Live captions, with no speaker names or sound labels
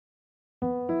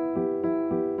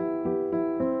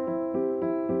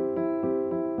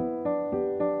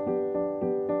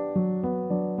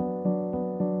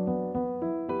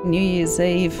New Year's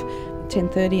Eve,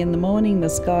 10:30 in the morning, the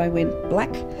sky went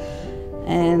black,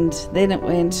 and then it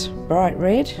went bright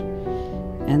red,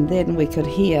 and then we could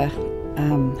hear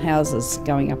houses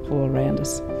going up all around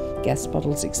us, gas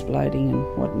bottles exploding and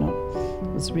whatnot.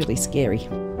 It was really scary.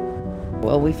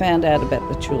 Well, we found out about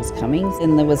the tools coming,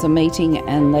 and there was a meeting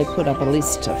and they put up a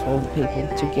list of all the people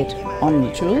to get on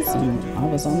the tools, and I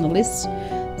was on the list,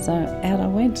 so out I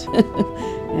went.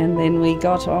 And then we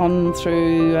got on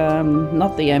through,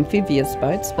 not the amphibious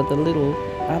boats, but the little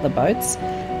other boats,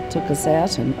 took us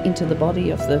out and into the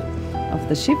body of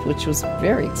the ship, which was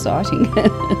very exciting.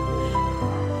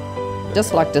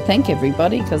 Just like to thank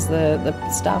everybody, because the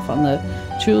staff on the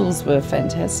tools were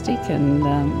fantastic and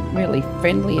really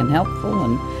friendly and helpful,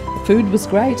 and the food was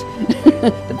great.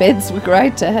 The beds were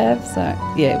great to have, so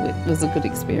yeah, it was a good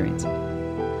experience.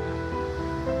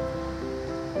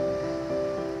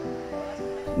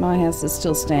 My house is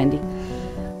still standing.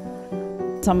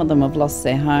 Some of them have lost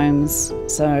their homes,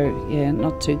 so yeah,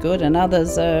 not too good, and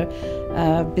others are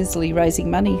busily raising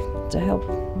money to help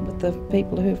with the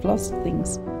people who've lost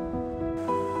things.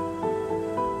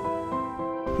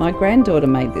 My granddaughter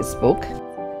made this book,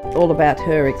 all about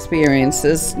her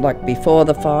experiences, like before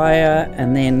the fire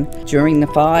and then during the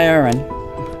fire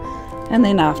and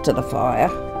then after the fire.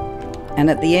 And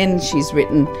at the end she's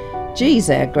written, "Geez,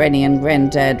 our granny and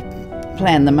granddad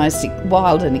planned the most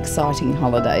wild and exciting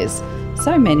holidays.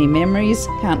 So many memories,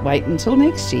 can't wait until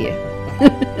next year."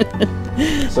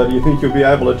 So do you think you'll be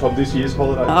able to top this year's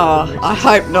holiday? Oh, I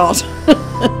hope not.